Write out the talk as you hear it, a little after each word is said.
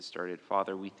Started.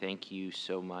 Father, we thank you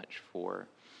so much for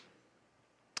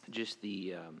just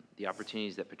the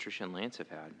opportunities that Patricia and Lance have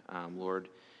had. Lord,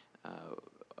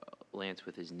 Lance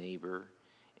with his neighbor,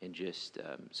 and just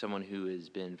someone who has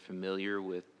been familiar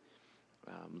with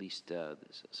at least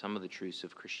some of the truths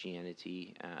of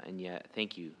Christianity, and yet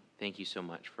thank you so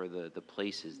much for the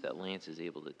places that Lance is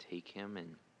able to take him,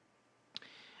 and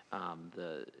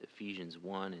the Ephesians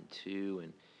 1 and 2,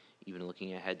 and even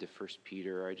looking ahead to 1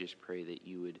 Peter. I just pray that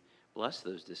you would bless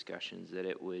those discussions, that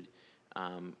it would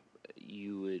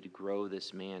you would grow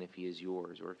this man if he is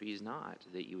yours, or if he is not,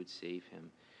 that you would save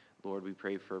him. Lord, we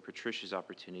pray for Patricia's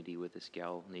opportunity with this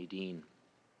gal, Nadine.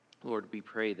 Lord, we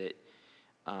pray that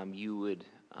you would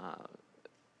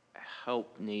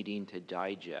help Nadine to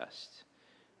digest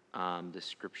the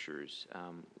Scriptures.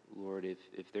 Lord,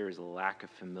 if there is a lack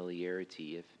of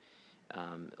familiarity, if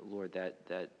Lord,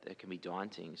 that can be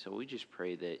daunting. So we just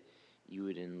pray that you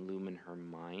would illumine her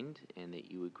mind, and that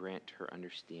you would grant her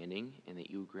understanding, and that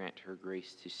you would grant her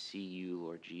grace to see you,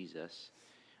 Lord Jesus,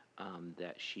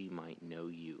 that she might know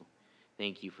you.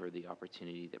 Thank you for the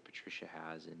opportunity that Patricia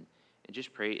has, and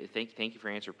just pray. Thank you for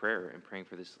answer prayer and praying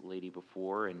for this lady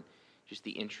before, and just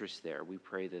the interest there. We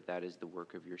pray that is the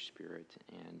work of your Spirit.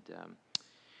 And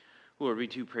Lord, we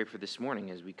do pray for this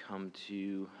morning as we come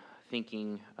to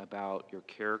thinking about your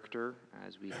character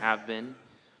as we have been.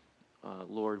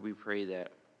 Lord, we pray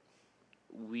that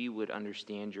we would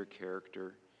understand your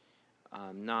character,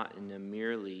 not in a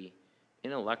merely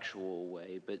intellectual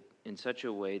way, but in such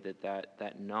a way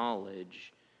that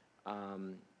knowledge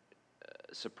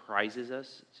surprises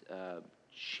us,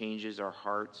 changes our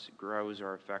hearts, grows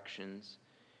our affections,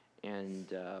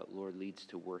 and Lord, leads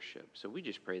to worship. So we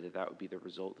just pray that would be the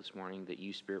result this morning, that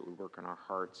you, Spirit, would work on our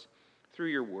hearts through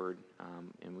your word,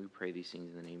 and we pray these things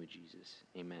in the name of Jesus.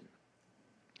 Amen.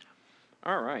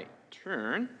 All right,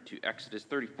 turn to Exodus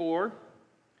 34,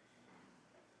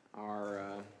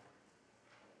 our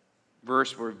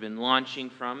verse we've been launching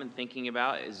from and thinking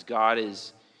about as God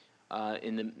is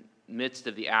in the midst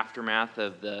of the aftermath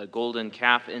of the golden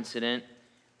calf incident,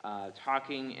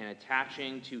 talking and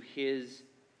attaching to his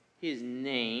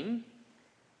name,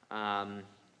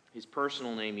 his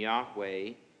personal name,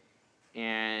 Yahweh,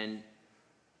 and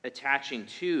attaching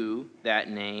to that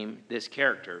name this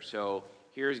character. So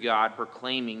here's God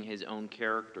proclaiming his own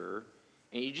character,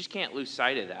 and you just can't lose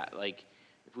sight of that. Like,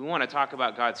 if we want to talk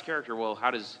about God's character, well,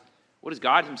 what does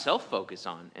God himself focus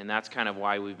on? And that's kind of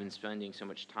why we've been spending so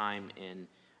much time in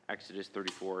Exodus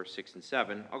 34, 6, and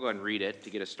 7. I'll go ahead and read it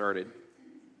to get us started.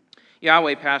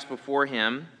 Yahweh passed before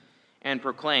him and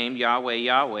proclaimed, Yahweh,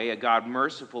 Yahweh, a God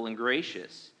merciful and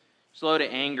gracious, slow to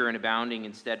anger and abounding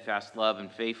in steadfast love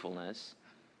and faithfulness,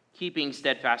 keeping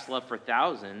steadfast love for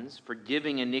thousands,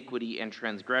 forgiving iniquity and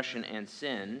transgression and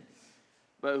sin,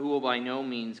 but who will by no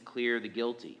means clear the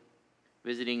guilty,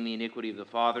 visiting the iniquity of the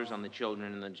fathers on the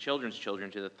children and the children's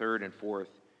children to the third and fourth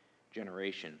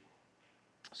generation.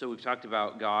 So we've talked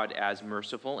about God as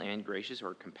merciful and gracious,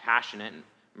 or compassionate and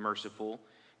merciful,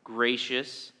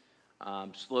 gracious,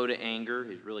 slow to anger,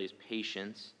 his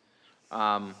patience.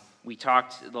 We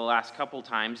talked the last couple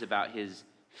times about his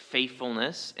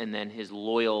faithfulness, and then his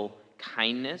loyal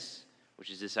kindness, which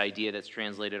is this idea that's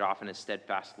translated often as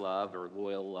steadfast love or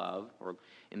loyal love, or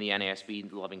in the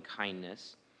NASB, loving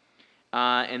kindness.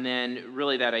 And then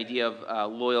really that idea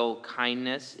of loyal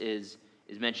kindness is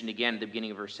mentioned again at the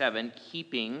beginning of verse 7,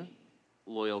 keeping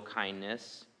loyal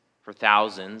kindness for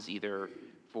thousands, either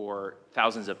for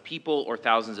thousands of people or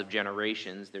thousands of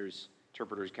generations. There's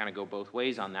interpreters kind of go both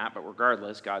ways on that, but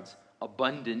regardless, God's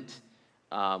abundant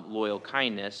loyal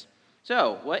kindness.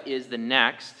 So, what is the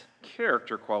next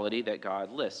character quality that God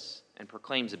lists and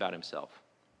proclaims about himself?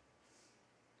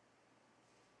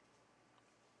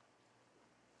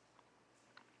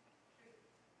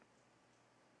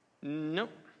 Nope.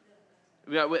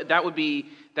 That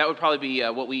would probably be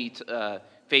what we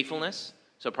faithfulness.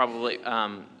 So probably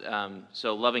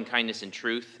so loving kindness and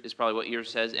truth is probably what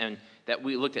yours says, and that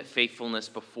we looked at faithfulness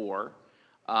before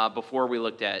we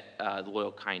looked at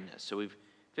loyal kindness. So we've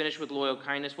finished with loyal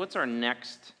kindness. What's our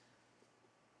next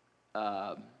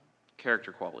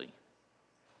character quality?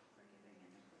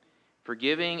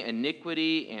 Forgiving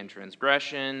iniquity and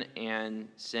transgression and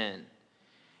sin.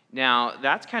 Now,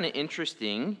 that's kind of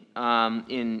interesting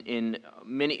in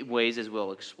many ways as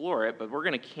we'll explore it, but we're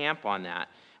going to camp on that.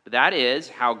 But that is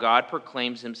how God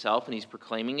proclaims himself, and he's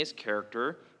proclaiming his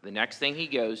character. The next thing he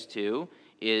goes to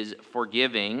is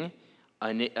forgiving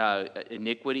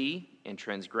iniquity and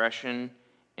transgression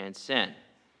and sin.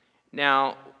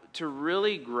 Now, to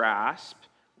really grasp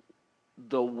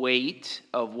the weight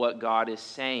of what God is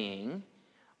saying,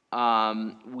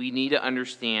 we need to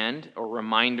understand or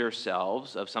remind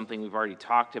ourselves of something we've already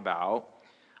talked about,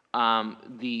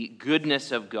 the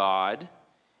goodness of God,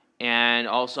 and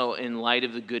also in light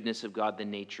of the goodness of God, the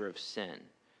nature of sin.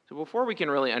 So before we can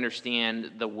really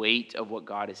understand the weight of what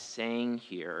God is saying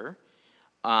here,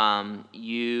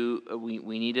 we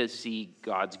need to see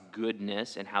God's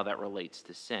goodness and how that relates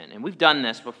to sin. And we've done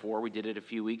this before. We did it a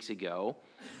few weeks ago.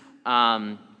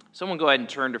 Someone go ahead and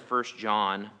turn to 1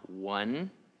 John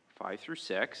 1, 5 through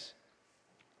 6.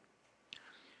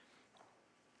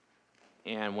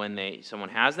 And when someone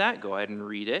has that, go ahead and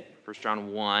read it. 1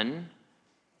 John 1,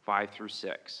 5 through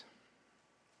 6.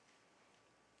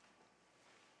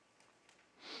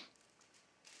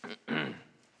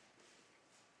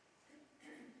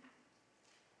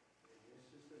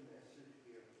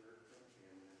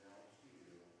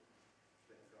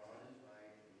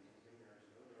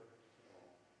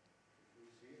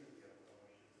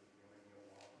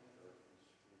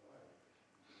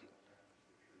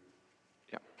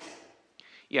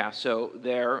 Yeah, so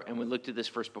there, and we looked at this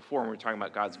verse before when we were talking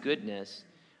about God's goodness.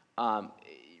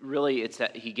 Really, it's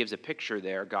that he gives a picture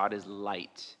there. God is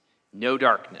light, no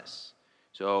darkness.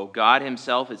 So God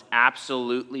himself is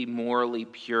absolutely morally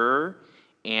pure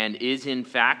and is, in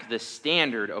fact, the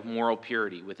standard of moral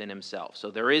purity within himself. So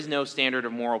there is no standard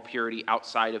of moral purity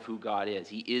outside of who God is.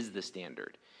 He is the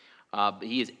standard. But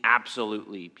he is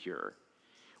absolutely pure,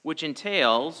 which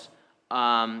entails,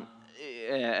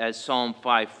 as Psalm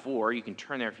 5:4, you can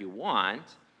turn there if you want,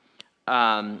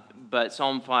 but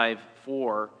Psalm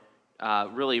 5:4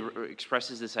 really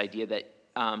expresses this idea that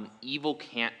evil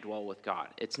can't dwell with God.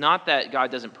 It's not that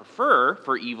God doesn't prefer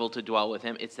for evil to dwell with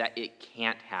him, it's that it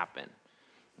can't happen.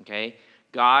 Okay?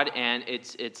 God, and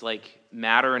it's like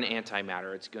matter and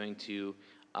antimatter. It's going to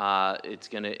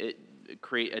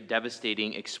create a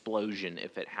devastating explosion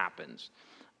if it happens.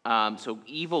 So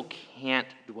evil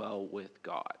can't dwell with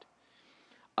God.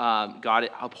 God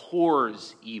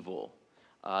abhors evil.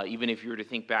 Even if you were to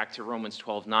think back to Romans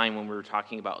 12:9 when we were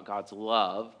talking about God's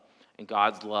love, and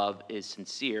God's love is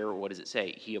sincere, what does it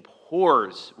say? He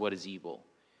abhors what is evil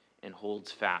and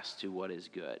holds fast to what is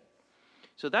good.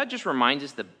 So that just reminds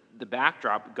us the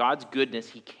backdrop, God's goodness,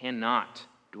 he cannot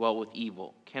dwell with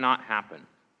evil, cannot happen.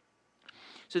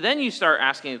 So then you start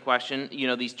asking a question,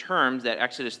 these terms that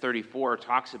Exodus 34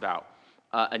 talks about,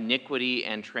 iniquity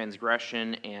and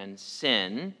transgression and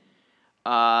sin,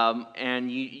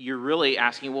 and you're really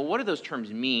asking, well, what do those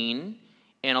terms mean?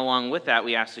 And along with that,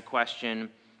 we ask the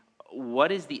question,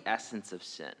 what is the essence of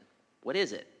sin? What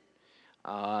is it?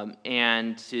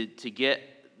 And to get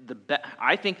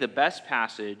I think the best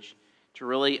passage to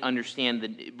really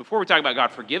understand before we talk about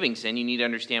God forgiving sin, you need to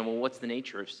understand, well, what's the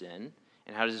nature of sin?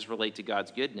 And how does this relate to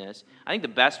God's goodness? I think the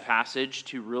best passage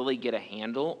to really get a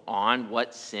handle on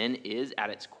what sin is at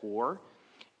its core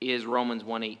is Romans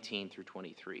 1:18 through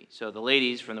 23. So the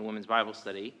ladies from the Women's Bible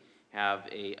Study have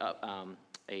they're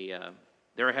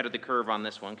ahead of the curve on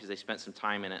this one because they spent some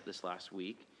time in it this last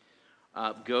week.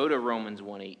 Go to Romans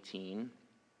 1:18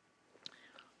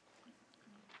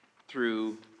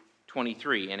 through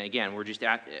 23. And again,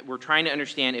 we're trying to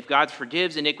understand if God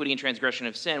forgives iniquity and transgression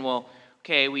of sin, well,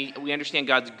 okay, we understand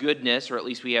God's goodness, or at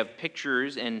least we have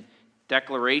pictures and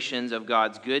declarations of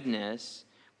God's goodness.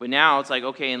 But now it's like,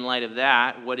 okay, in light of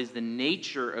that, what is the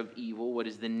nature of evil? What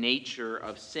is the nature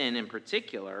of sin in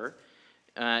particular?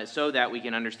 So that we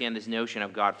can understand this notion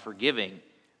of God forgiving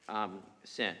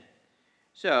sin.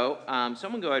 So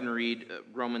someone go ahead and read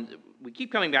Romans. We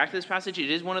keep coming back to this passage. It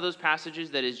is one of those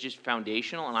passages that is just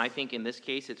foundational, and I think in this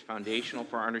case it's foundational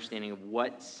for our understanding of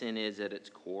what sin is at its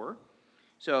core.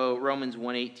 So Romans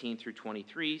 1:18 through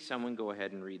 23, someone go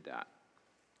ahead and read that.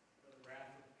 The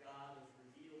wrath of God is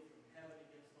revealed from heaven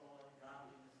against all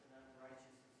ungodliness and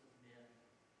unrighteousness of men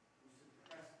who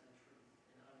suppress the truth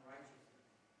in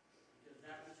unrighteousness, because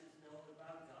that which is known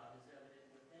about God is evident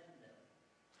within them,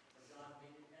 for God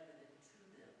made it evident to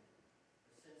them.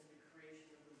 For since the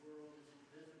creation of the world, his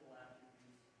invisible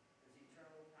attributes, his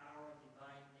eternal power and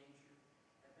divine nature,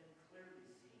 have been clearly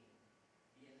seen,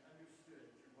 being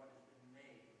understood through what has been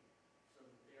made, so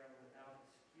that they are without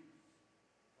excuse.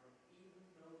 For even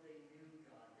though they knew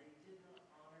God, they did not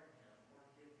honor him or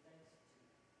give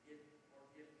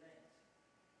thanks,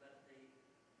 but they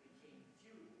became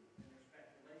futile in their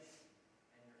speculation,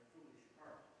 and their foolish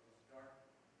heart was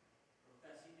darkened.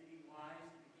 Professing to be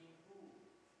wise, they became fools,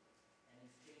 and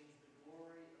exchanged the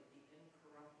glory of the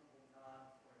incorruptible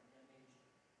God for an image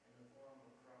in the form of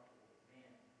corruptible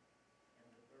man, and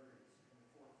the birds, and the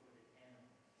four-footed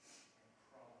animals, and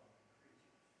crawling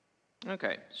creatures.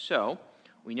 Okay, so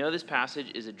we know this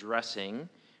passage is addressing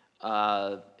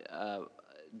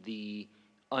the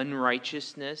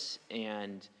unrighteousness,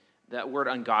 and that word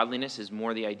ungodliness is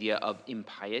more the idea of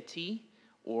impiety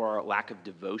or lack of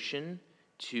devotion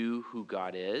to who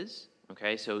God is.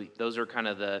 Okay, so those are kind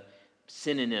of the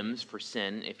synonyms for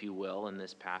sin, if you will, in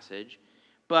this passage.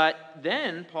 But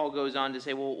then Paul goes on to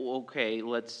say, well, okay,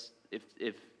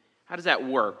 if how does that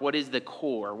work? What is the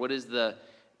core? What is the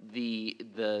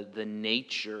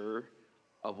nature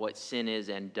of what sin is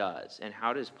and does? And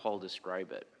how does Paul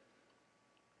describe it?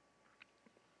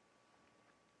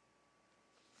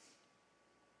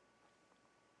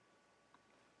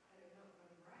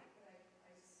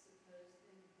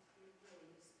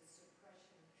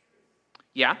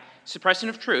 Yeah, suppression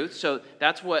of truth. So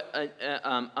that's what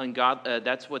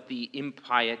that's what the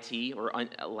impiety or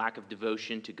lack of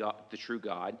devotion to God, the true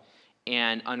God,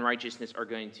 and unrighteousness are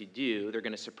going to do. They're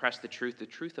going to suppress the truth. The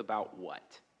truth about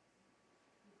what?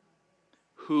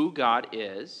 Who God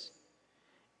is,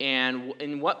 and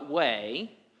in what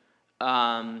way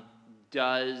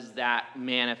does that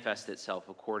manifest itself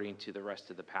according to the rest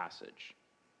of the passage?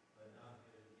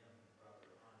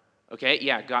 Okay,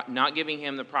 yeah, God not giving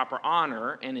him the proper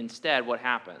honor, and instead, what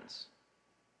happens?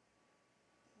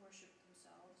 Worship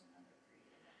themselves and other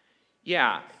created.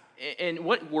 Yeah, and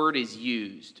what word is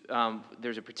used?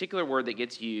 There's a particular word that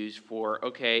gets used for,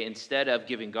 okay, instead of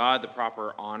giving God the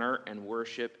proper honor and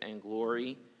worship and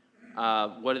glory,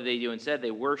 what do they do instead?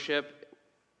 They worship,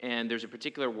 and there's a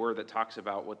particular word that talks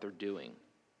about what they're doing.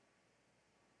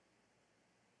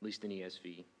 At least in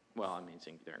ESV. Well, I mean, it's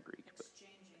there in Greek. But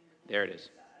there it is.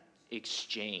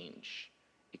 Exchange.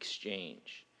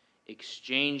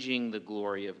 Exchanging the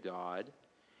glory of God.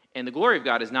 And the glory of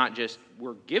God is not just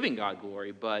we're giving God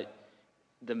glory, but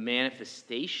the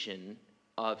manifestation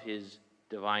of his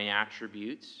divine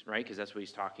attributes, right? Because that's what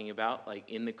he's talking about. Like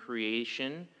in the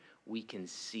creation, we can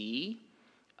see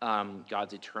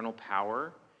God's eternal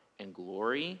power and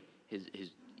glory, his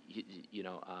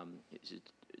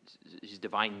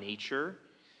divine nature.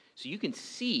 So you can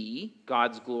see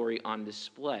God's glory on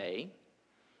display,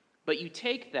 but you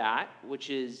take that, which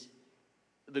is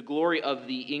the glory of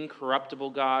the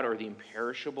incorruptible God or the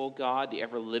imperishable God, the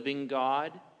ever-living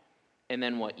God, and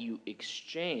then what you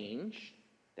exchange,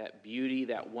 that beauty,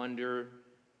 that wonder,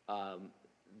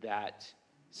 that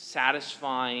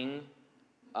satisfying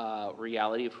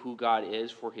reality of who God is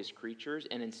for his creatures,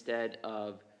 and instead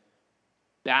of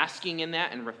basking in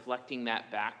that and reflecting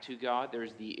that back to God,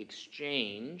 there's the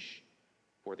exchange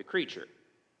for the creature,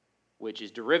 which is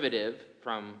derivative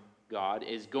from God,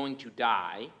 is going to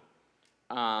die.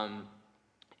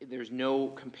 There's no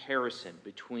comparison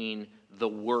between the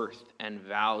worth and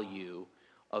value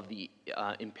of the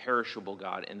imperishable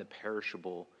God and the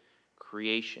perishable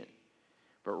creation.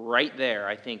 But right there,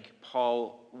 I think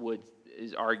Paul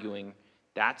is arguing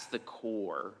that's the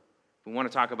core. If we want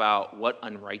to talk about what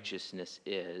unrighteousness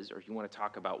is, or if you want to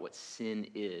talk about what sin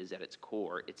is at its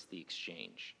core, it's the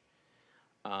exchange.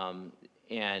 And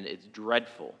it's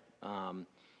dreadful.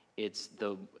 It's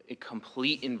a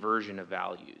complete inversion of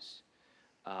values.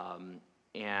 So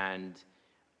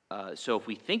if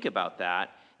we think about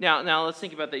that, now let's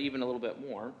think about that even a little bit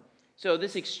more. So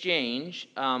this exchange,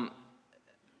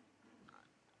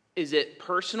 is it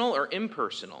personal or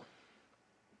impersonal?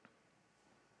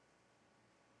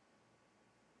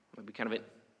 Would be kind of it.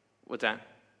 What's that?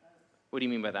 What do you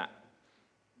mean by that?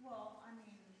 Well, I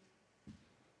mean,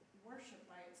 worship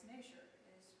by its nature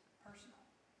is personal.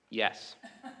 Yes.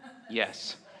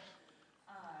 Yes.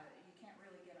 You can't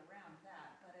really get around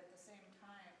that, but at the same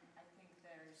time, I think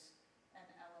there's an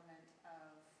element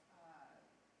of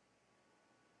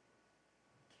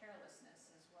carelessness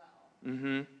as well.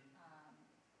 Mm-hmm.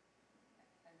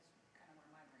 That's kind of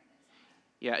where my brain is on that.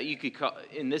 Yeah, you could call,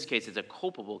 in this case, it's a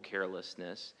culpable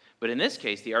carelessness. But in this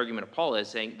case, the argument of Paul is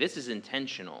saying this is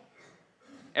intentional.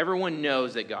 Everyone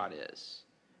knows that God is.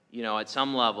 At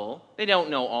some level, they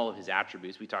don't know all of his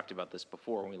attributes. We talked about this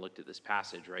before when we looked at this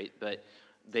passage, right? But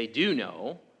they do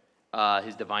know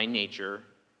his divine nature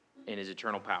and his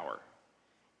eternal power.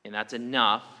 And that's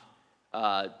enough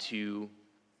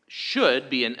should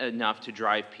be enough to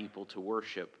drive people to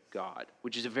worship God,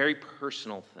 which is a very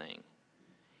personal thing.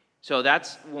 So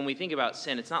that's, when we think about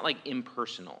sin, it's not like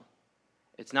impersonal.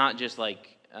 It's not just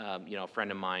like, a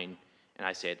friend of mine, and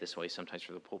I say it this way sometimes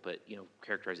for the pulpit,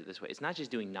 characterize it this way. It's not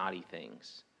just doing naughty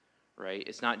things, right?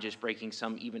 It's not just breaking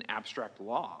some even abstract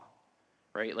law,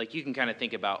 right? Like you can kind of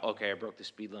think about, okay, I broke the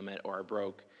speed limit, or I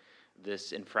broke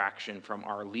this infraction from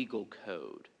our legal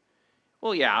code.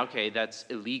 Well, yeah, okay, that's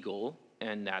illegal,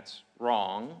 and that's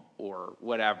wrong, or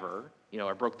whatever.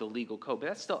 I broke the legal code, but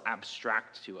that's still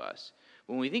abstract to us.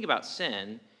 When we think about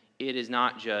sin, it is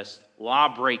not just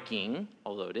law-breaking,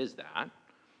 although it is that,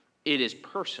 it is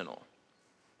personal.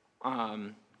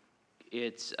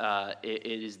 It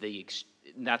is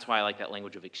that's why I like that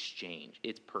language of exchange.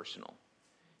 It's personal.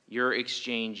 You're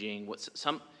exchanging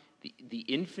the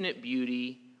infinite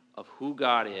beauty of who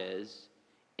God is,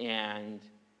 and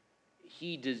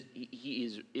he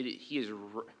is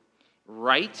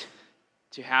right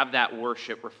to have that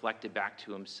worship reflected back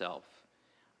to himself,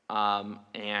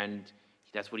 and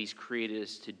that's what he's created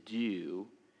us to do.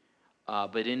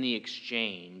 But in the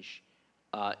exchange,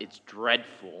 it's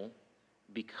dreadful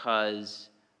because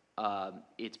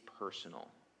it's personal.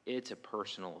 It's a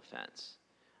personal offense.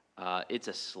 It's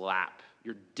a slap.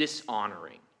 You're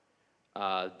dishonoring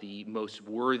the most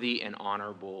worthy and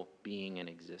honorable being in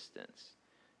existence.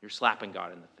 You're slapping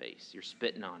God in the face. You're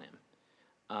spitting on him.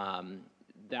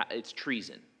 That it's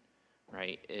treason,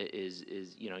 right? It is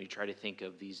you try to think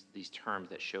of these terms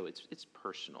that show it's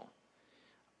personal.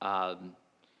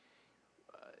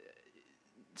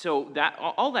 So that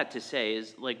all that to say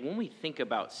is, like, when we think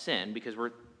about sin, because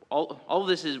we're all of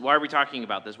this is, why are we talking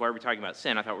about this? Why are we talking about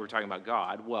sin? I thought we were talking about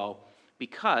God. Well,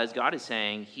 because God is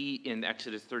saying in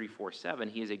Exodus 34:7,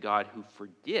 he is a God who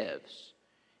forgives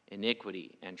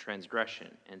iniquity and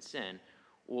transgression and sin.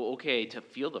 Well, okay, to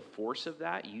feel the force of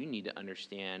that, you need to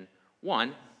understand,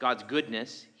 one, God's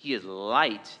goodness. He is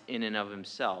light in and of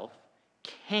himself,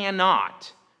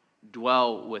 cannot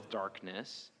dwell with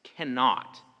darkness,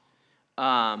 cannot.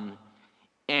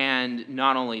 And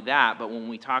not only that, but when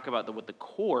we talk about what the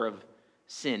core of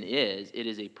sin is, it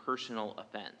is a personal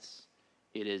offense.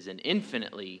 It is an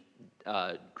infinitely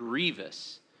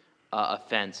grievous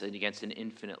offense against an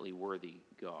infinitely worthy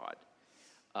God,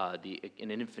 an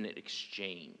infinite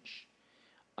exchange.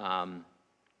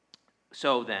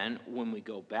 So then, when we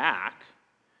go back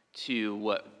to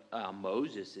what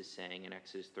Moses is saying in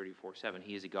Exodus 34:7,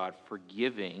 he is a God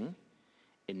forgiving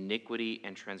iniquity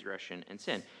and transgression and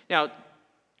sin. Now,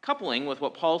 coupling with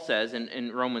what Paul says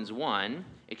in Romans 1,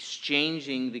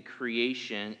 exchanging the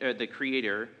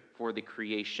creator for the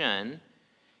creation,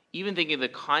 even thinking of the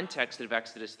context of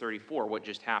Exodus 34, what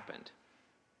just happened?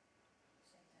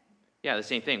 Yeah, the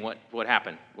same thing. What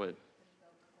happened?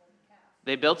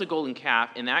 They built a golden calf.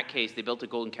 In that case, they built a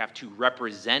golden calf to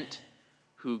represent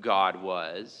who God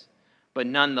was, but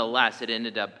nonetheless, it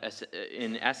ended up,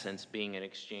 in essence, being an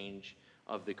exchange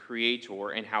of the Creator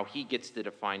and how he gets to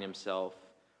define himself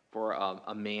for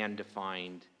a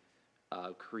man-defined,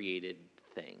 created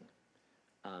thing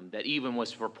that even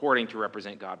was purporting to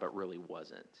represent God, but really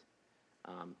wasn't.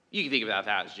 You can think about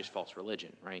that as just false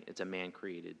religion, right? It's a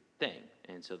man-created thing,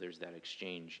 and so there's that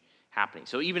exchange happening.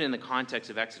 So even in the context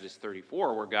of Exodus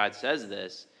 34, where God says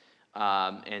this,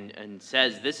 and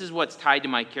says, this is what's tied to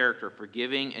my character,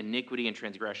 forgiving iniquity and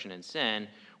transgression and sin,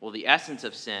 well, the essence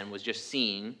of sin was just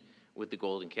seen with the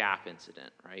golden calf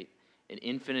incident, right? An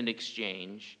infinite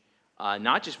exchange,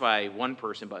 not just by one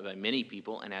person, but by many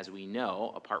people, and as we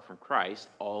know, apart from Christ,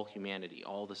 all humanity,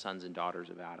 all the sons and daughters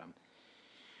of Adam.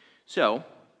 So,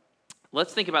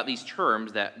 let's think about these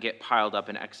terms that get piled up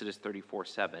in Exodus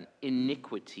 34:7.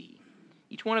 Iniquity.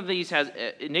 Each one of these has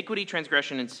iniquity,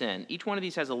 transgression, and sin. Each one of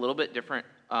these has a little bit different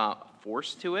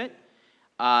force to it.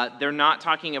 They're not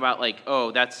talking about like,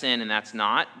 oh, that's sin and that's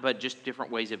not, but just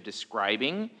different ways of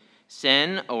describing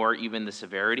sin or even the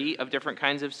severity of different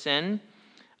kinds of sin.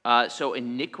 So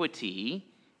iniquity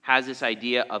has this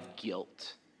idea of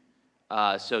guilt.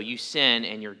 So you sin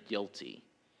and you're guilty.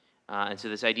 And so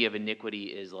this idea of iniquity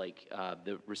is like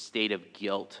the state of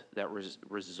guilt that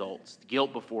results,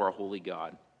 guilt before a holy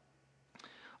God.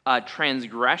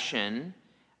 Transgression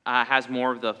has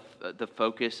more of the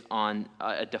focus on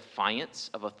a defiance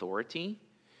of authority.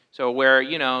 So where,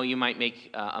 you might make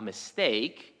a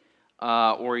mistake,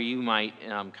 or you might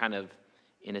kind of,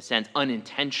 in a sense,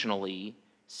 unintentionally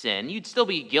sin. You'd still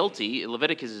be guilty.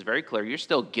 Leviticus is very clear. You're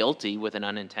still guilty with an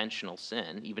unintentional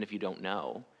sin, even if you don't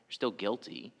know. You're still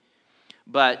guilty.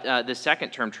 But the second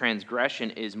term,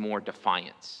 transgression, is more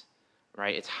defiance,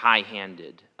 right? It's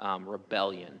high-handed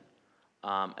rebellion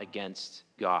against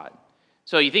God.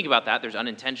 So you think about that. There's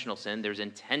unintentional sin. There's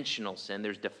intentional sin.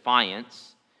 There's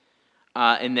defiance.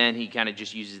 And then he kind of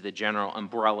just uses the general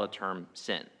umbrella term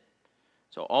sin.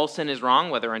 So all sin is wrong,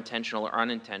 whether intentional or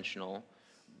unintentional.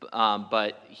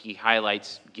 But he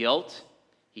highlights guilt.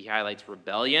 He highlights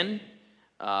rebellion,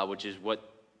 which is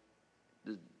what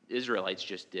the Israelites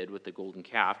just did with the golden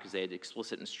calf, because they had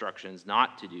explicit instructions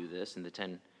not to do this in the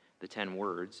 10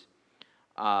 words,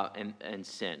 and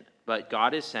sin. But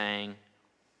God is saying,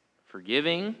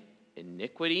 forgiving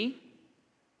iniquity,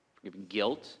 forgiving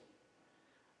guilt,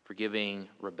 forgiving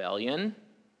rebellion,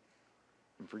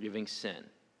 and forgiving sin.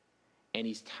 And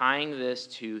he's tying this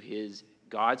to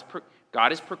God's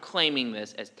God is proclaiming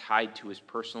this as tied to his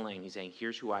personal name. He's saying,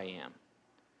 here's who I am.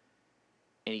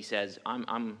 And he says,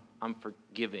 I'm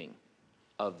forgiving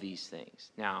of these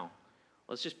things. Now,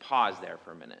 let's just pause there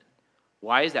for a minute.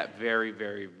 Why is that very,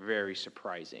 very, very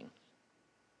surprising?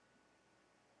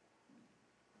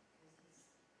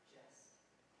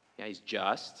 Yeah, he's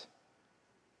just.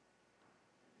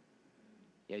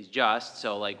 Yeah, he's just.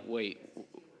 So, like, wait,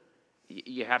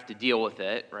 you have to deal with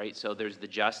it, right? So there's the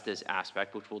justice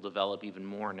aspect, which we'll develop even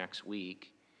more next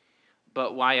week.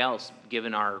 But why else,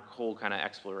 given our whole kind of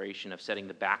exploration of setting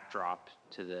the backdrop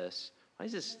to this? Why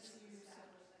is this?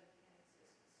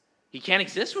 He can't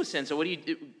exist with sin. So what do you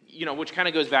do? Which kind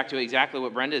of goes back to exactly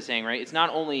what Brenda is saying, right? It's not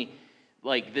only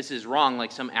like this is wrong,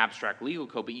 like some abstract legal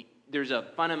code, but there's a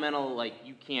fundamental, like,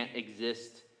 you can't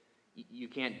exist, you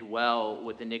can't dwell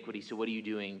with iniquity. So what are you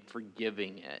doing?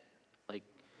 Forgiving it. Like,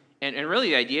 and really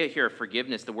the idea here of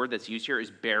forgiveness, the word that's used here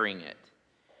is bearing it.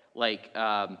 Like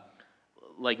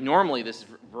normally this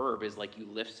verb is like you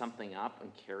lift something up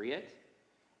and carry it.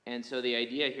 And so the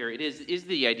idea here, it is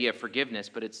the idea of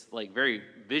forgiveness, but it's like very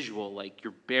visual, like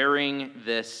you're bearing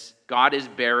this, God is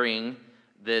bearing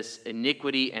this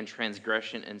iniquity and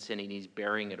transgression and sin, and he's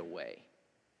bearing it away,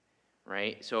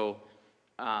 right? So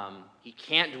he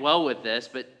can't dwell with this,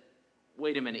 but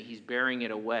wait a minute, he's bearing it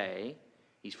away,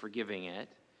 he's forgiving it.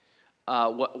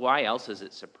 Why else is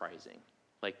it surprising?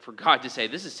 Like for God to say,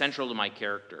 this is central to my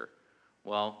character.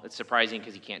 Well, it's surprising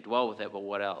because he can't dwell with it, but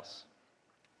what else?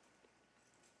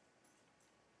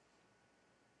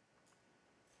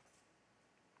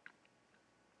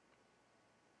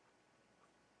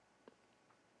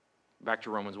 Back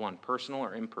to Romans 1, personal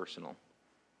or impersonal?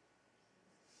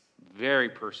 Very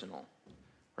personal,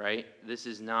 right? This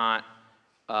is not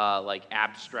like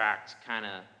abstract kind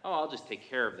of, I'll just take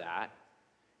care of that.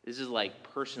 This is like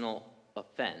personal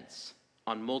offense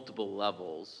on multiple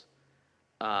levels,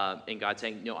 and God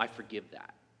saying, no, I forgive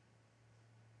that.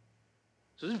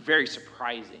 So this is very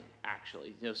surprising,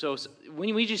 actually. So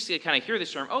when we just kind of hear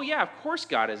this term, oh yeah, of course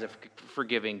God is a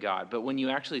forgiving God, but when you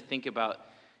actually think about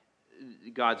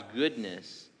God's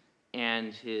goodness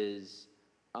and his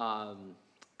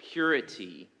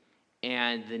purity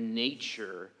and the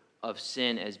nature of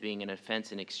sin as being an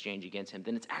offense and exchange against him,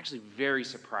 then it's actually very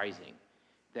surprising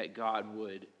that God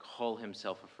would call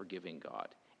himself a forgiving God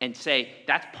and say,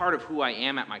 that's part of who I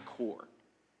am at my core,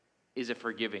 is a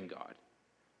forgiving God.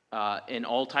 In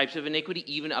all types of iniquity,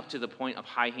 even up to the point of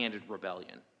high-handed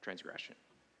rebellion, transgression.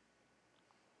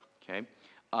 Okay?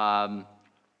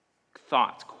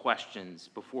 Thoughts, questions,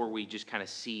 before we just kind of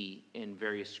see in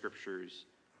various scriptures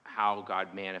how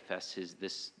God manifests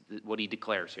what he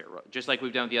declares here. Just like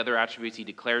we've done with the other attributes, he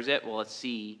declares it. Well, let's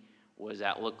see what does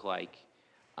that look like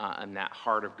in that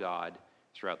heart of God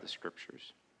throughout the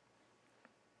scriptures.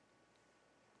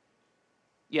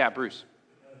 Yeah, Bruce.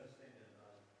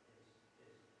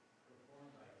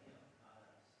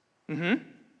 Mm-hmm.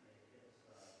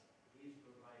 He's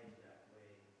providing that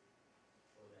way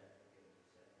for that forgiveness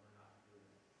that we're not doing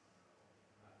it on our own.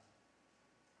 We're not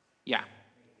Yeah.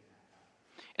 making that happen.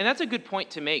 And that's a good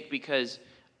point to make because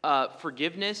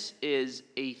forgiveness is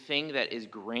a thing that is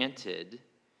granted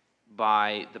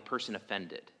by the person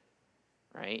offended,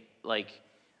 right? Like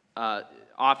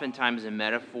oftentimes a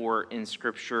metaphor in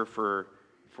Scripture for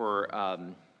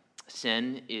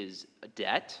sin is a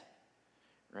debt,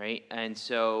 right? And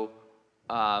so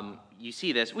you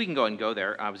see this. We can go and go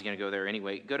there. I was going to go there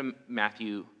anyway. Go to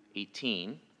Matthew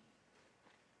 18.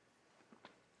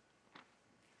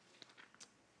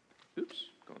 Oops,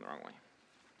 going the wrong way.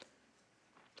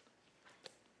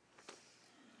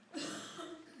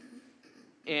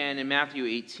 And in Matthew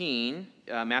 18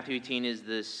 is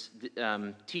this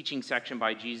teaching section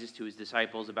by Jesus to his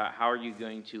disciples about how are you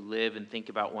going to live and think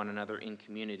about one another in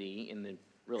community, in the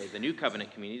new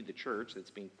covenant community, the church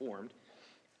that's being formed.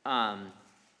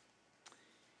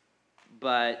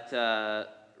 But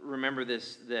remember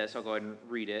this, I'll go ahead and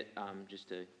read it just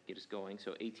to get us going.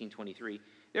 So 18:23.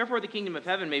 Therefore the kingdom of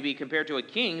heaven may be compared to a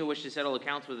king who wished to settle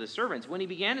accounts with his servants. When he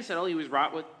began to settle, there was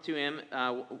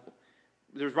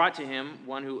brought to him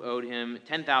one who owed him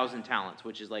 10,000 talents,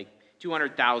 which is like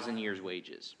 200,000 years'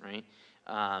 wages, right?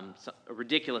 A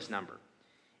ridiculous number.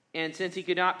 And since he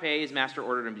could not pay, his master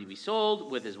ordered him to be sold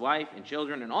with his wife and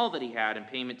children and all that he had, and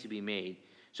payment to be made.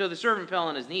 So the servant fell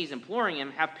on his knees, imploring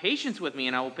him, have patience with me,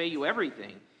 and I will pay you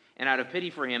everything. And out of pity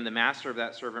for him, the master of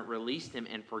that servant released him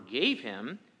and forgave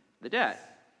him the debt.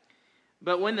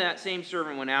 But when that same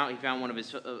servant went out, he found one of his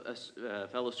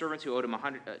fellow servants who owed him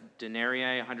 100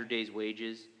 denarii, 100 days'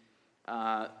 wages.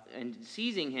 And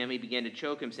seizing him, he began to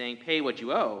choke him, saying, pay what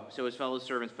you owe. So his fellow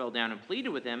servants fell down and pleaded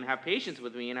with him, have patience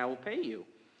with me, and I will pay you.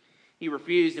 He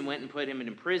refused and went and put him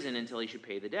in prison until he should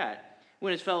pay the debt.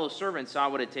 When his fellow servants saw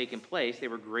what had taken place, they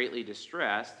were greatly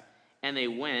distressed, and they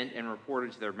went and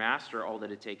reported to their master all that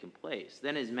had taken place.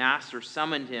 Then his master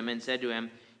summoned him and said to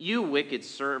him, "You wicked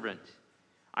servant,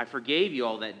 I forgave you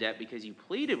all that debt because you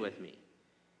pleaded with me.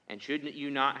 And should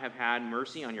you not have had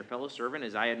mercy on your fellow servant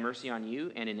as I had mercy on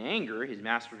you?" And in anger, his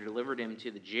master delivered him to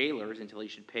the jailers until he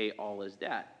should pay all his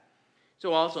debt.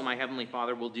 So also my heavenly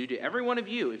Father will do to every one of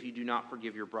you if you do not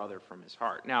forgive your brother from his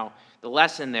heart. Now, the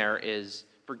lesson there is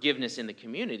forgiveness in the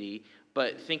community,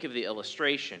 but think of the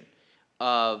illustration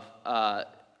of a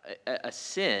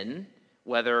sin,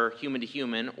 whether human to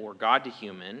human or God to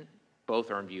human, both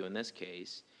are in view in this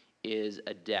case, is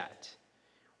a debt.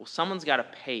 Well, someone's got to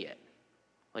pay it.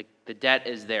 Like, the debt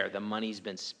is there. The money's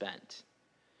been spent.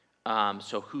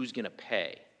 So who's going to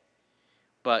pay?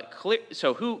 But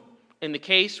who, in the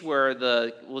case where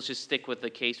let's just stick with the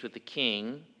case with the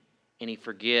king, and he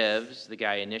forgives the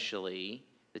guy initially,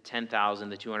 the 10,000,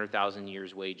 the 200,000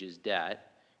 years wages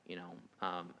debt,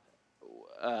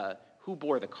 who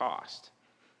bore the cost?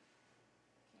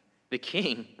 The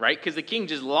king, right? Because the king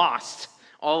just lost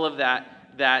all of that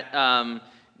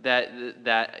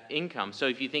income. So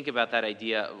if you think about that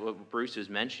idea, what Bruce was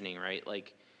mentioning, right?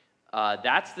 Like,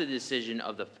 that's the decision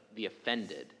of the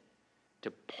offended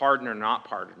to pardon or not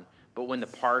pardon. But when the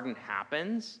pardon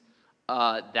happens,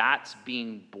 that's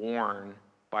being borne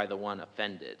by the one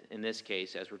offended. In this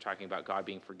case, as we're talking about God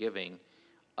being forgiving,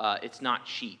 it's not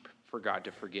cheap for God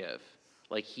to forgive.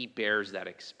 Like, he bears that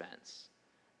expense.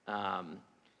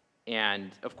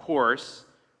 And of course,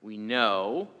 we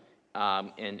know,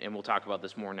 and we'll talk about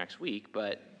this more next week,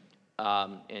 but,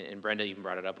 and Brenda even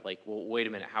brought it up, like, well, wait a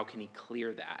minute, how can he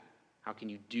clear that? How can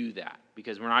you do that?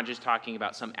 Because we're not just talking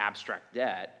about some abstract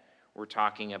debt, we're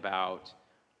talking about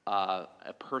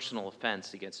a personal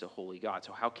offense against a holy God.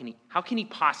 So how can he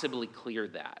possibly clear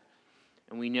that?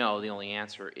 And we know the only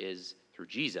answer is through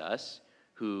Jesus,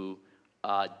 who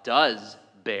does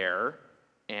bear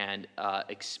and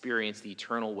experience the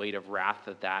eternal weight of wrath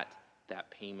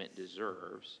that payment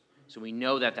deserves. So we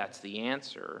know that that's the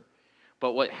answer.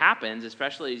 But what happens,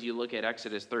 especially as you look at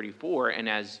Exodus 34, and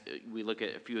as we look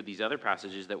at a few of these other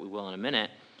passages that we will in a minute,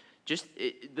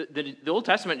 the Old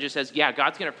Testament just says, yeah,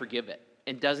 God's going to forgive it,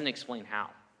 and doesn't explain how.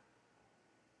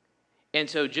 And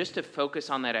so just to focus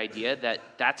on that idea that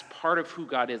that's part of who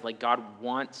God is, like, God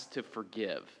wants to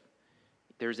forgive.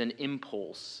 There's an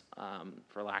impulse,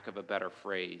 for lack of a better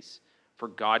phrase, for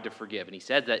God to forgive. And he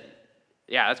said that,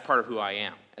 yeah, that's part of who I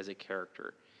am as a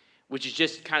character, which is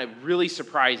just kind of really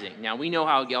surprising. Now, we know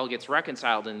how it all gets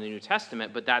reconciled in the New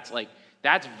Testament, but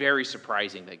that's very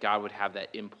surprising that God would have that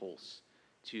impulse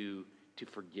to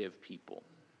forgive people.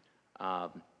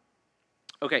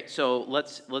 Okay, so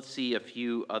let's see a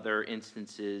few other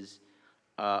instances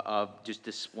of just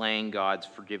displaying God's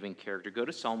forgiving character. Go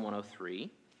to Psalm 103.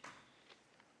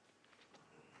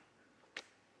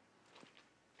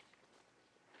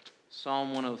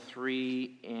 Psalm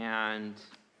 103 and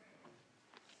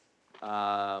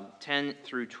 10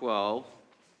 through 12.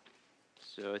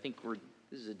 So I think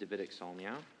this is a Davidic psalm,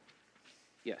 yeah?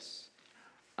 Yes.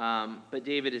 But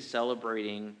David is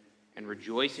celebrating and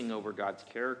rejoicing over God's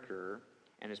character,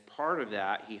 and as part of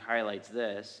that, he highlights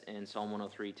this in Psalm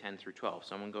 103, 10 through 12.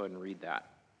 So I'm going to go ahead and read that.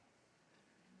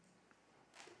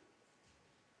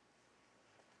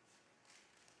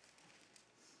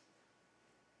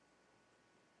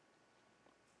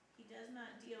 He does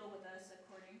not deal with us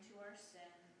according to our sin,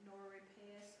 nor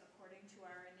repay us according to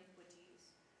our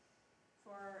iniquities.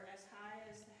 For as high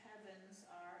as the heavens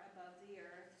are above the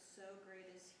earth, so great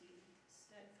is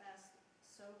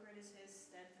his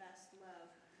steadfast love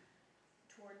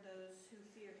toward those who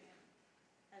fear him.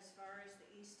 As far as the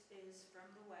east is from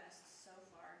the west, so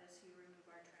far does he remove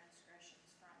our transgressions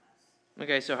from us.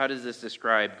 Okay, so how does this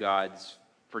describe God's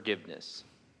forgiveness?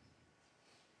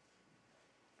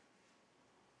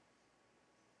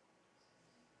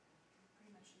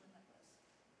 Pretty much limitless.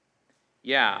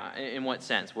 Yeah, in what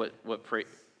sense? What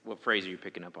phrase are you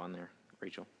picking up on there,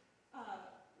 Rachel? Well,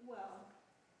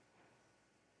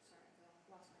 sorry,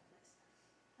 I lost my place.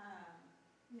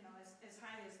 As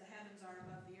high as the heavens are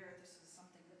above the earth, this is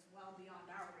something that's well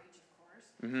beyond our reach, of course.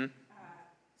 Mm-hmm.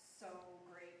 So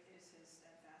great is his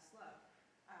steadfast love.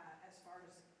 As far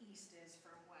as east is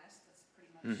from west, that's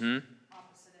pretty much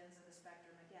opposite ends of the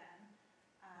spectrum again.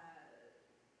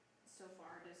 So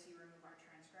far does he remove our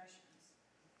transgressions.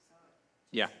 So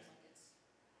it Yeah. seems like it's...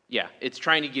 Yeah, it's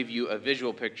trying to give you a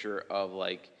visual picture of,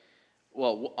 like,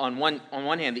 well, on one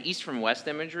hand, the east from west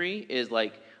imagery is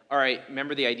like, all right,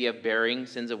 remember the idea of bearing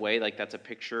sins away? Like, that's a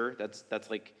picture. That's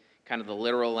like kind of the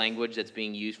literal language that's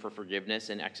being used for forgiveness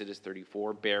in Exodus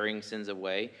 34, bearing sins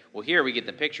away. Well, here we get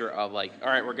the picture of like, all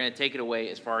right, we're going to take it away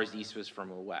as far as the east was from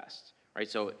the west, right?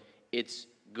 So it's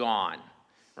gone,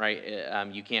 right?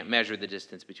 You can't measure the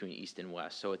distance between east and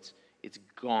west, so it's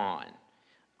gone.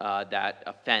 That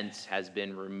offense has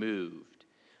been removed.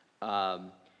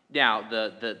 Now,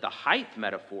 the height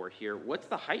metaphor here, what's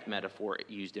the height metaphor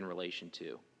used in relation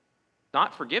to?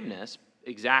 Not forgiveness,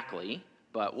 exactly,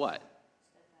 but what?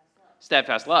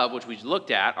 Steadfast love, which we looked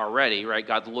at already, right?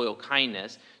 God's loyal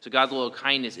kindness. So God's loyal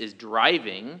kindness is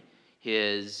driving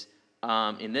his,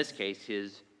 in this case,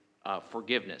 his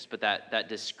forgiveness. But that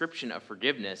description of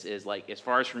forgiveness is like as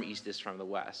far as from east is from the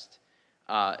west.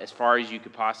 As far as you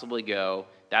could possibly go,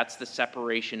 that's the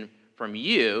separation from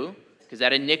you, because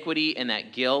that iniquity and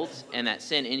that guilt and that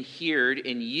sin inhered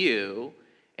in you,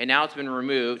 and now it's been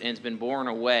removed and it's been borne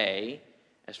away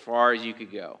as far as you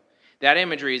could go. That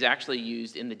imagery is actually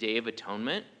used in the Day of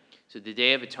Atonement. So the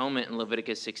Day of Atonement in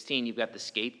Leviticus 16, you've got the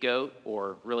scapegoat,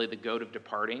 or really the goat of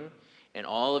departing, and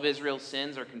all of Israel's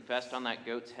sins are confessed on that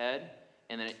goat's head,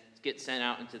 and then it gets sent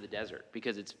out into the desert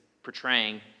because it's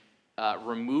portraying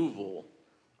removal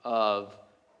of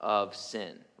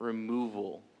sin,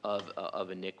 removal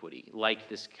of iniquity, like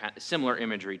this kind of similar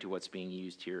imagery to what's being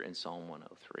used here in Psalm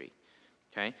 103.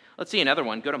 Okay, let's see another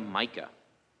one. Go to Micah.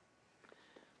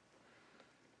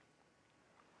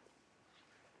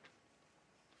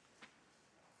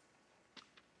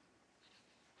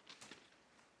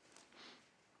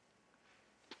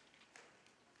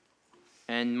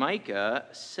 And Micah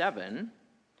 7,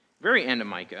 very end of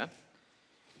Micah.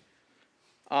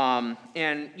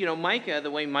 Micah,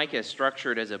 the way Micah is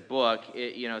structured as a book,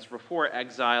 it's before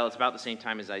exile. It's about the same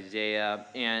time as Isaiah.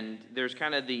 And there's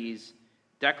kind of these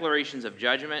declarations of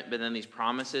judgment, but then these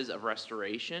promises of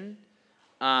restoration.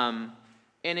 And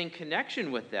in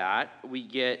connection with that, we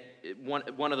get one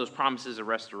of those promises of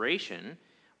restoration.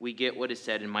 We get what is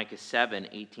said in Micah 7,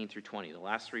 18 through 20, the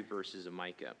last three verses of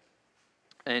Micah.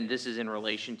 And this is in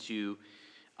relation to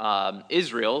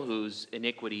Israel, whose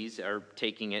iniquities are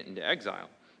taking it into exile.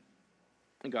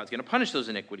 And God's going to punish those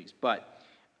iniquities. But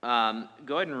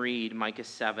go ahead and read Micah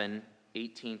 7,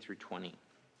 18 through 20.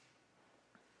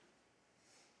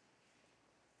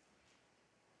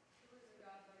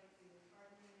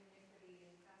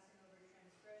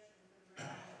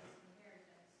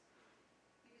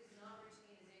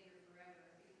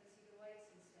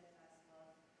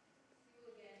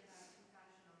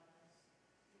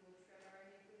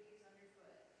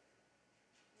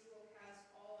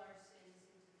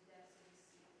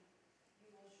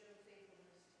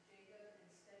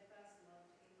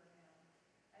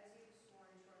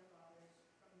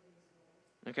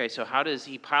 Okay, so how does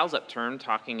he piles up term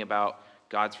talking about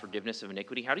God's forgiveness of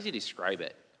iniquity? How does he describe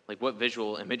it? Like, what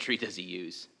visual imagery does he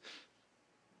use?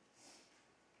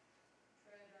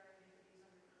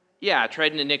 Yeah,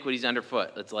 treading iniquities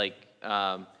underfoot. It's like,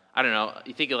 I don't know,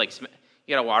 you think of like, you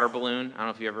got a water balloon. I don't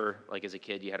know if you ever, like as a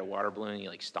kid, you had a water balloon and you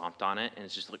like stomped on it and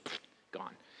it's just like,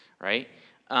 gone, right?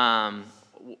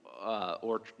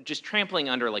 Or just trampling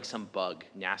under like some bug,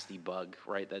 nasty bug,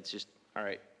 right? That's just, all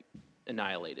right,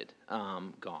 annihilated,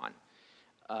 gone.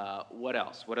 What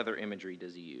else? What other imagery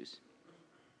does he use?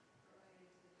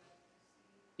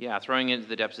 Yeah, throwing it into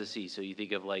the depths of the sea. So you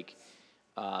think of like,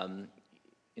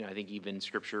 I think even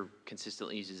Scripture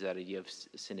consistently uses that idea of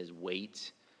sin as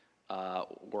weight,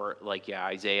 or like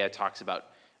Isaiah talks about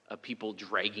people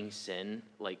dragging sin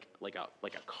like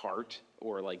a cart,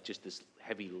 or like just this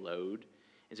heavy load.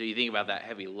 And so you think about that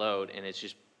heavy load, and it's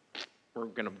just we're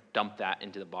going to dump that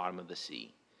into the bottom of the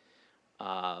sea.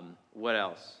 What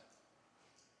else?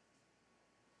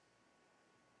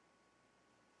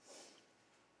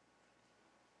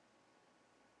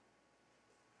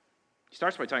 He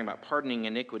starts by talking about pardoning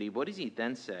iniquity. What does he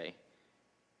then say?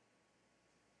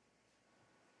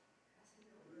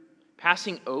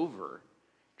 Passing over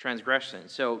transgression.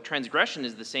 So transgression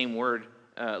is the same word,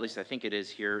 at least I think it is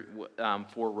here,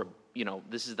 for,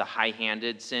 this is the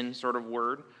high-handed sin sort of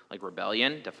word, like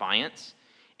rebellion, defiance.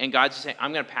 And God's saying,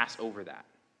 I'm going to pass over that.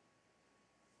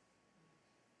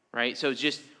 Right? So it's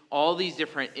just all these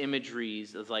different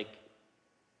imageries of like,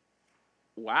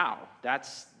 wow,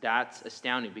 that's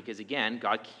astounding, because again,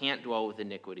 God can't dwell with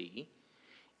iniquity,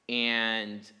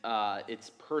 and it's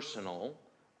personal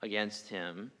against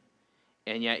him,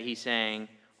 and yet he's saying,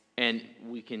 and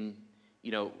we can,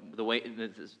 the way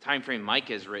the time frame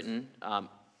Micah is written,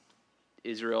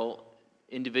 Israel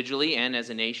individually and as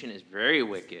a nation is very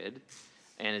wicked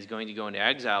and is going to go into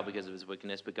exile because of his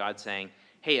wickedness, but God's saying,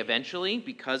 hey, eventually,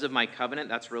 because of my covenant,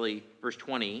 that's really verse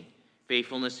 20,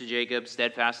 faithfulness to Jacob,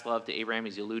 steadfast love to Abraham.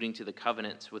 He's alluding to the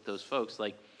covenants with those folks.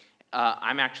 Like,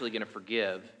 I'm actually going to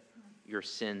forgive your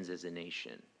sins as a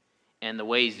nation. And the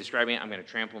way he's describing it, I'm going to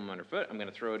trample them underfoot. I'm going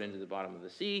to throw it into the bottom of the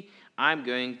sea. I'm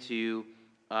going to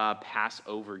pass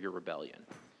over your rebellion.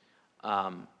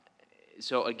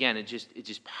 So again, it's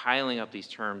just piling up these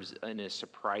terms in a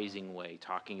surprising way,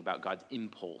 talking about God's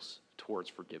impulse towards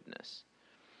forgiveness.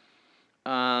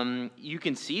 You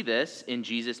can see this in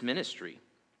Jesus' ministry.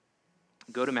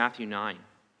 Go to Matthew 9.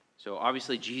 So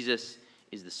obviously Jesus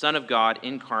is the Son of God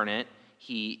incarnate.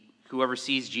 Whoever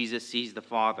sees Jesus sees the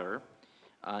Father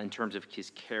in terms of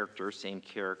his character, same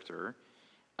character.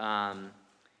 And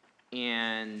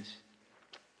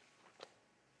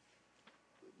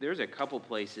there's a couple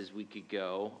places we could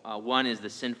go. One is the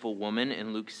sinful woman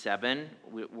in Luke 7.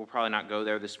 We'll probably not go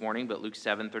there this morning, but Luke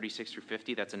 7, 36 through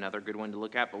 50, that's another good one to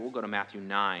look at. But we'll go to Matthew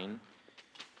 9.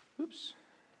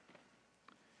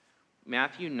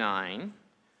 Matthew 9,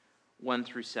 1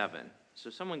 through 7. So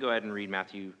someone go ahead and read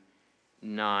Matthew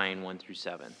 9, 1 through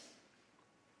 7.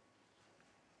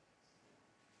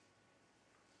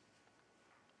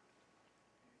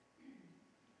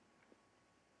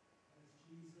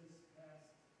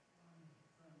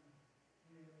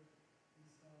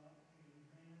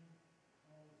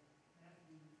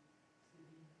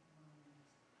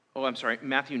 Oh, I'm sorry,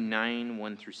 Matthew 9,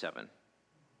 1 through 7.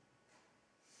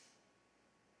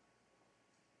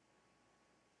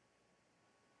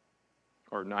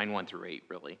 Or 9, 1 through 8,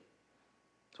 really.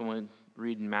 Someone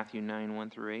read Matthew 9, 1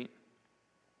 through 8.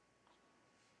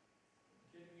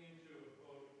 Getting into a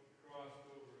boat, he crossed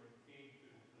over and came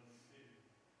to some city.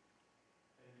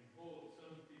 And behold,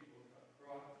 some people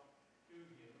brought to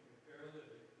him a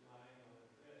paralytic lying on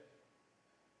a bed.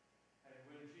 And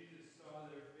when Jesus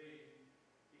saw their faith,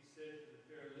 he said to the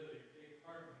paralytic, "Take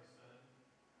heart, my son,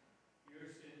 your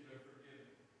sins are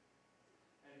forgiven."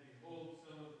 And behold,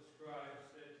 some of the scribes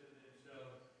said to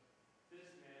themselves,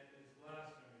 "This man is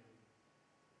blaspheming."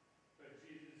 But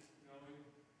Jesus, knowing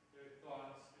their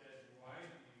thoughts, said, "Why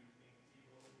do you think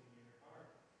evil in your heart?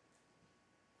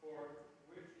 For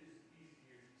which is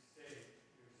easier to say,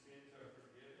 'Your sins are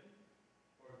forgiven,'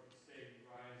 or to say,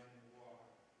 'Rise and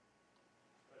walk'?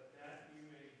 But that you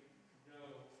may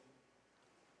know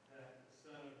that the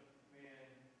Son of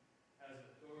Man has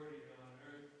authority on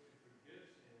earth to forgive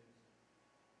sins."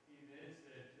 He then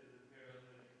said to the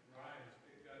paralytic, "Rise,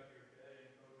 pick up your bed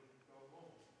and go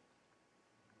home."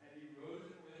 And he rose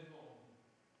and went home.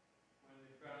 When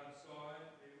the crowd saw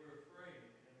it, they were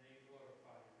afraid, and they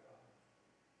glorified God,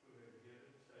 who had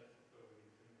given such authority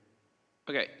to men.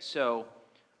 Okay, so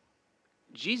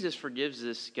Jesus forgives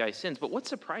this guy's sins, but what's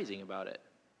surprising about it?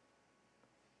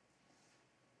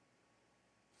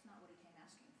 It's not what he came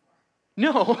asking for.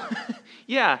 No.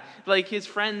 Yeah, like his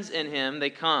friends and him, they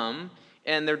come,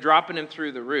 and they're dropping him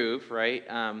through the roof, right?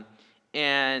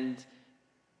 And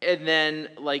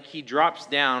then, like, he drops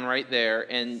down right there,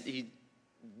 and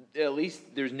at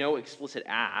least there's no explicit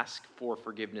ask for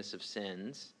forgiveness of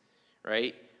sins,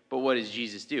 right? But what does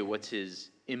Jesus do? What's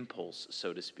his impulse,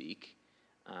 so to speak?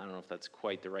 I don't know if that's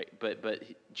quite the right, but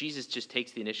Jesus just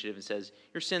takes the initiative and says,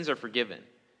 "Your sins are forgiven,"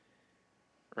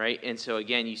 right? And so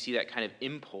again, you see that kind of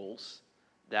impulse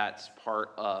that's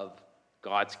part of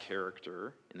God's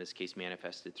character, in this case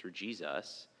manifested through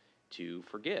Jesus, to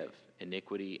forgive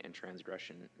iniquity and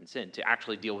transgression and sin, to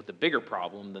actually deal with the bigger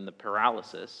problem than the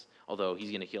paralysis, although he's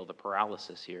going to heal the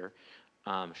paralysis here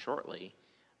shortly,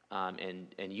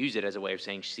 and use it as a way of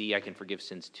saying, "See, I can forgive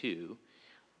sins too."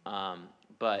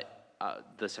 But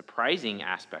the surprising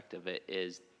aspect of it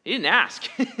is he didn't ask.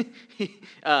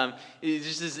 It's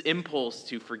just this impulse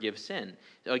to forgive sin.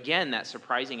 So again, that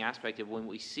surprising aspect of when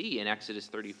we see in Exodus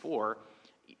 34,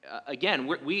 again,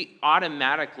 we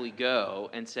automatically go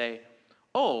and say,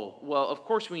 "Oh, well, of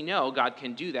course we know God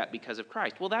can do that because of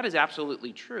Christ." Well, that is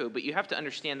absolutely true, but you have to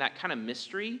understand that kind of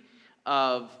mystery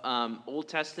of Old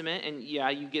Testament, and yeah,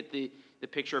 you get the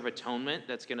picture of atonement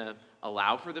that's going to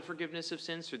allow for the forgiveness of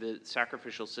sins through the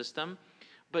sacrificial system.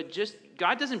 But just,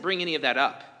 God doesn't bring any of that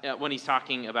up when he's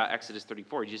talking about Exodus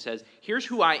 34. He just says, "Here's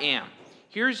who I am.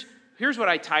 Here's what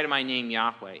I tie to my name,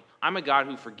 Yahweh. I'm a God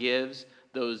who forgives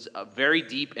those very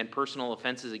deep and personal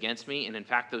offenses against me, and in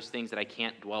fact, those things that I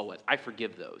can't dwell with. I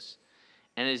forgive those."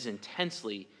 And it is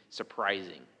intensely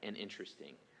surprising and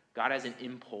interesting. God has an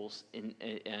impulse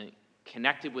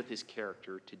connected with his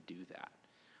character to do that.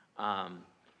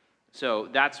 So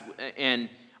that's, and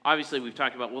obviously we've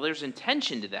talked about, well, there's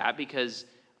intention to that, because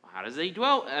how does they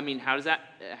dwell? I mean,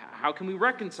 how can we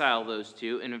reconcile those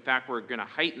two? And in fact, we're going to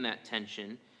heighten that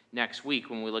tension next week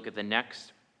when we look at the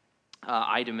next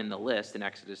item in the list in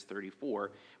Exodus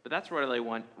 34, but that's what I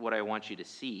want you to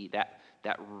see, that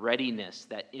readiness,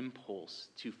 that impulse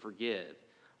to forgive.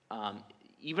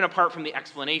 Even apart from the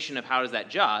explanation of how is that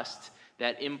just,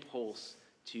 that impulse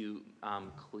to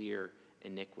clear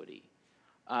iniquity.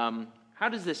 How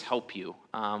does this help you?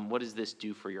 What does this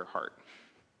do for your heart?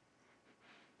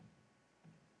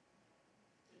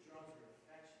 It draws your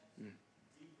affections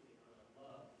deeply on a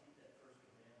love. Keep that first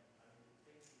commandment. I mean, the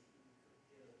things that you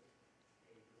forgive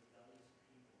a rebellious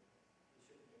people, it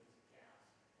should make us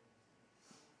gasp. And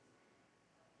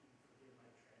you forgive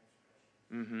my transgressions.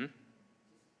 Mm-hmm.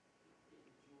 Just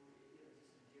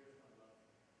endears my love.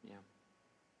 Yeah.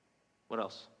 What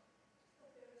else? The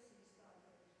Pharisees thought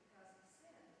that it was because of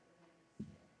sin that the man was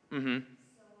sin. Mm-hmm.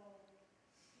 So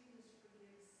Jesus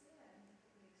forgives sin,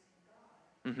 it makes him God.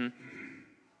 Mm-hmm.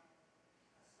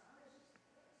 Astonishes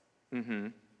the Pharisees.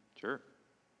 Mm-hmm. Sure.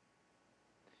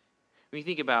 When you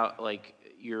think about,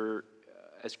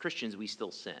 as Christians, we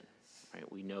still sin,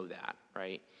 right? We know that,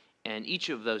 right? And each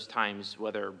of those times,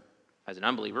 whether as an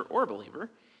unbeliever or a believer,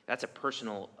 that's a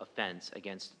personal offense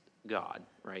against God,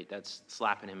 right? That's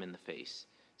slapping him in the face,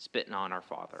 spitting on our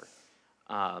Father.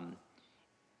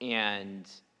 And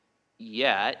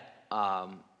yet,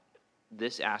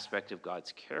 this aspect of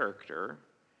God's character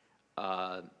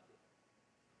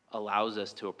allows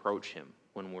us to approach him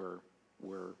when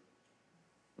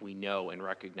we know and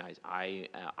recognize I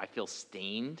feel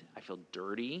stained, I feel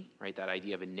dirty, right? That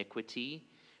idea of iniquity,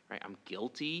 right? I'm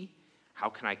guilty. How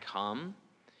can I come?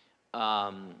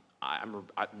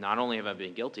 Not only have I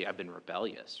been guilty, I've been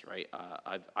rebellious, right?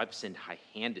 I've sinned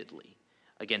high-handedly.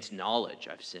 Against knowledge,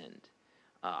 I've sinned.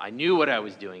 I knew what I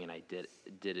was doing, and I did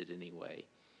it anyway.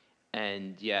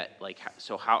 And yet,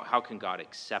 so how can God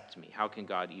accept me? How can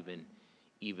God even?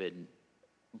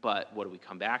 But what do we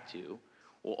come back to?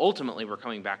 Well, ultimately, we're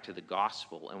coming back to the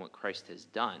gospel and what Christ has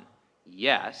done.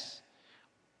 Yes,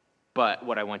 but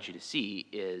what I want you to see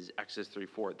is Exodus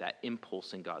 3:4, that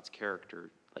impulse in God's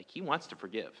character. He wants to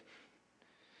forgive.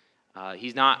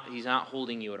 He's not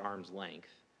holding you at arm's length,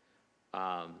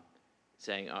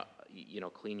 saying,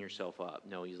 clean yourself up.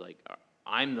 No, he's like,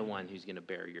 I'm the one who's going to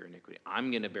bear your iniquity.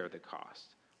 I'm going to bear the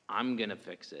cost. I'm going to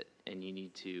fix it, and you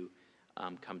need to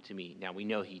come to me. Now, we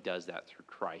know he does that through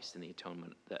Christ and the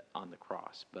atonement on the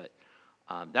cross, but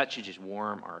that should just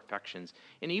warm our affections.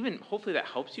 And even, hopefully that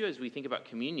helps you as we think about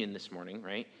communion this morning,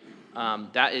 right?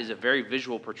 That is a very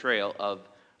visual portrayal of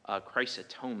Christ's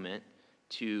atonement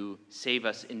to save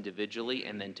us individually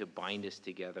and then to bind us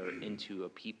together into a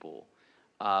people,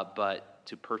 but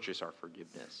to purchase our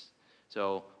forgiveness.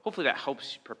 So hopefully that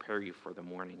helps prepare you for the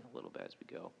morning a little bit as we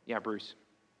go. Yeah, Bruce.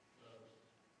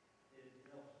 It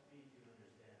helps me to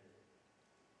understand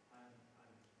that I'm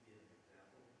to be an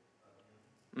example of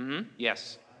him. Mm-hmm.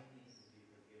 Yes. So I need to be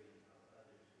forgiving of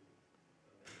others who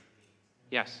offend me.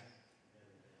 Yes. And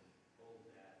hold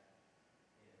that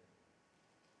against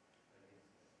them.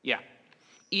 Yeah.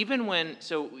 Even when,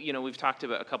 we've talked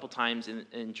about a couple times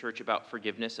in church about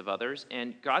forgiveness of others,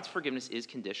 and God's forgiveness is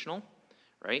conditional,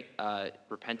 right?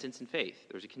 Repentance and faith,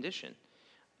 there's a condition.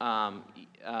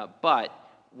 But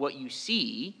what you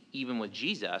see, even with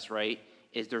Jesus, right,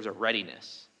 is there's a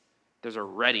readiness. There's a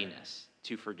readiness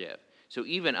to forgive. So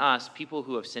even us, people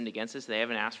who have sinned against us, they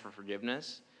haven't asked for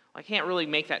forgiveness. I can't really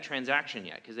make that transaction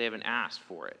yet because they haven't asked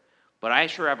for it. But I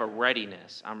sure have a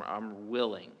readiness. I'm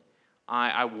willing.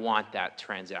 I want that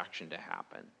transaction to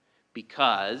happen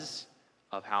because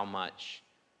of how much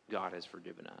God has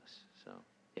forgiven us. So,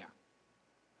 yeah.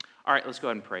 All right, let's go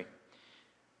ahead and pray.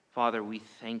 Father, we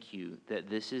thank you that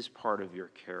this is part of your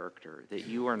character, that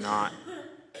you are not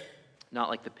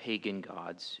like the pagan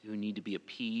gods who need to be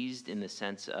appeased in the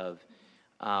sense of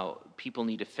people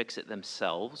need to fix it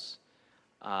themselves,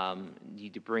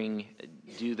 need to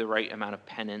do the right amount of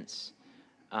penance,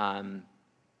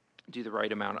 do the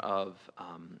right amount of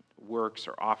works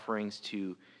or offerings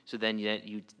so then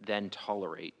you then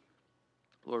tolerate.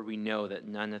 Lord, we know that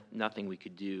nothing we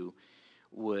could do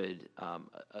would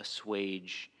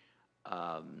assuage,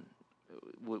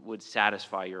 would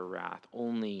satisfy your wrath.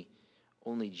 Only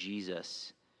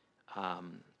Jesus,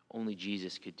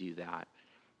 could do that.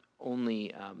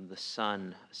 Only the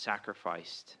Son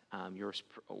sacrificed, your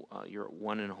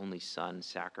one and only Son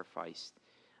sacrificed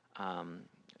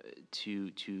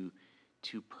to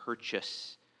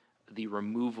purchase the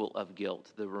removal of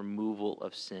guilt, the removal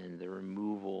of sin, the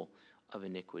removal of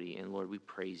iniquity. And Lord, we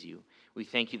praise you. We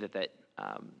thank you that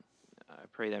I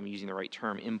pray that I'm using the right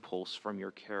term, impulse from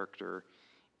your character.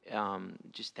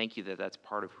 Just thank you that that's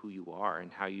part of who you are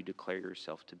and how you declare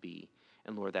yourself to be.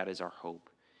 And Lord, that is our hope.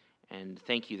 And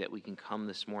thank you that we can come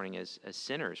this morning as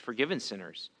sinners, forgiven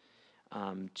sinners,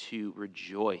 to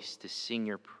rejoice, to sing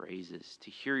your praises,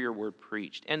 to hear your word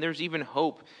preached. And there's even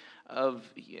hope of,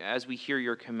 as we hear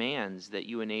your commands, that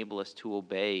you enable us to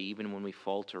obey even when we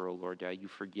falter, O Lord. You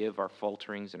forgive our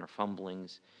falterings and our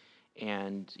fumblings,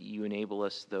 and you enable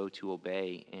us, though, to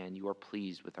obey, and you are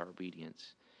pleased with our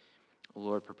obedience.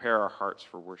 Lord, prepare our hearts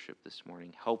for worship this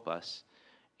morning. Help us,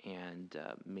 and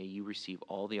may you receive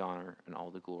all the honor and all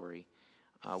the glory.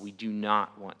 We do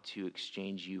not want to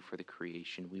exchange you for the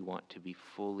creation. We want to be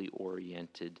fully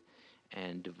oriented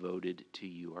and devoted to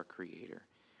you, our Creator.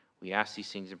 We ask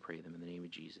these things and pray them in the name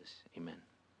of Jesus. Amen.